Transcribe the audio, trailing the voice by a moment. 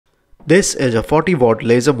This is a 40 watt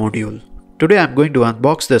laser module. Today I'm going to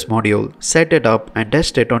unbox this module, set it up and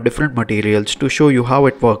test it on different materials to show you how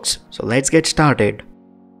it works. So let's get started.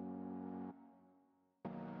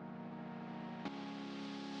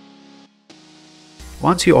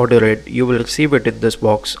 Once you order it, you will receive it in this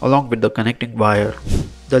box along with the connecting wire.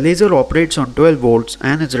 The laser operates on 12 volts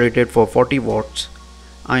and is rated for 40 watts.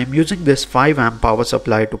 I am using this 5 amp power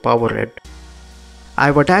supply to power it. I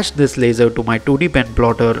have attached this laser to my 2D pen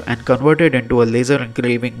plotter and converted into a laser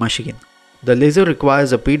engraving machine. The laser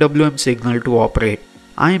requires a PWM signal to operate.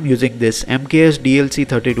 I am using this MKS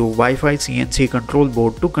DLC32 Wi-Fi CNC control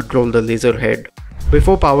board to control the laser head.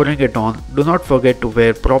 Before powering it on, do not forget to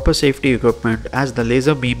wear proper safety equipment as the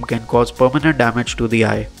laser beam can cause permanent damage to the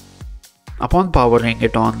eye. Upon powering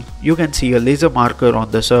it on, you can see a laser marker on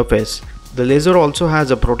the surface. The laser also has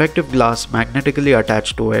a protective glass magnetically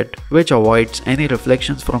attached to it, which avoids any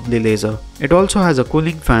reflections from the laser. It also has a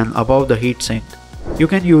cooling fan above the heatsink. You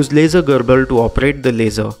can use laser gerbil to operate the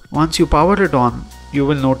laser. Once you power it on, you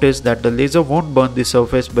will notice that the laser won't burn the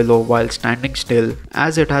surface below while standing still,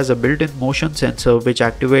 as it has a built-in motion sensor which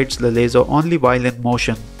activates the laser only while in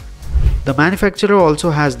motion. The manufacturer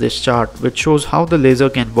also has this chart which shows how the laser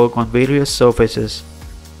can work on various surfaces.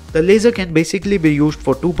 The laser can basically be used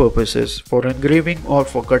for two purposes, for engraving or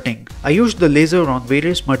for cutting. I used the laser on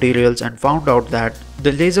various materials and found out that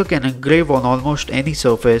the laser can engrave on almost any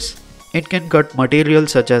surface. It can cut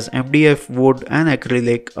materials such as MDF, wood and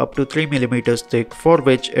acrylic up to 3 mm thick, for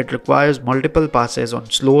which it requires multiple passes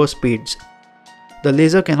on slower speeds. The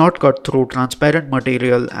laser cannot cut through transparent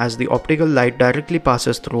material as the optical light directly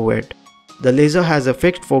passes through it. The laser has a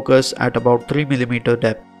fixed focus at about 3 mm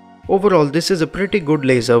depth. Overall, this is a pretty good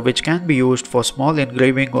laser which can be used for small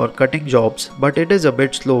engraving or cutting jobs, but it is a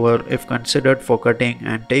bit slower if considered for cutting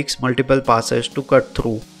and takes multiple passes to cut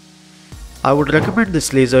through. I would recommend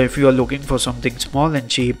this laser if you are looking for something small and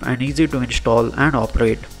cheap and easy to install and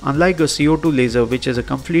operate, unlike a CO2 laser which is a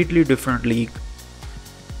completely different league.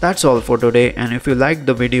 That's all for today, and if you liked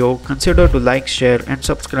the video, consider to like, share and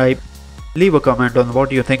subscribe. Leave a comment on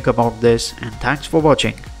what you think about this, and thanks for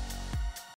watching.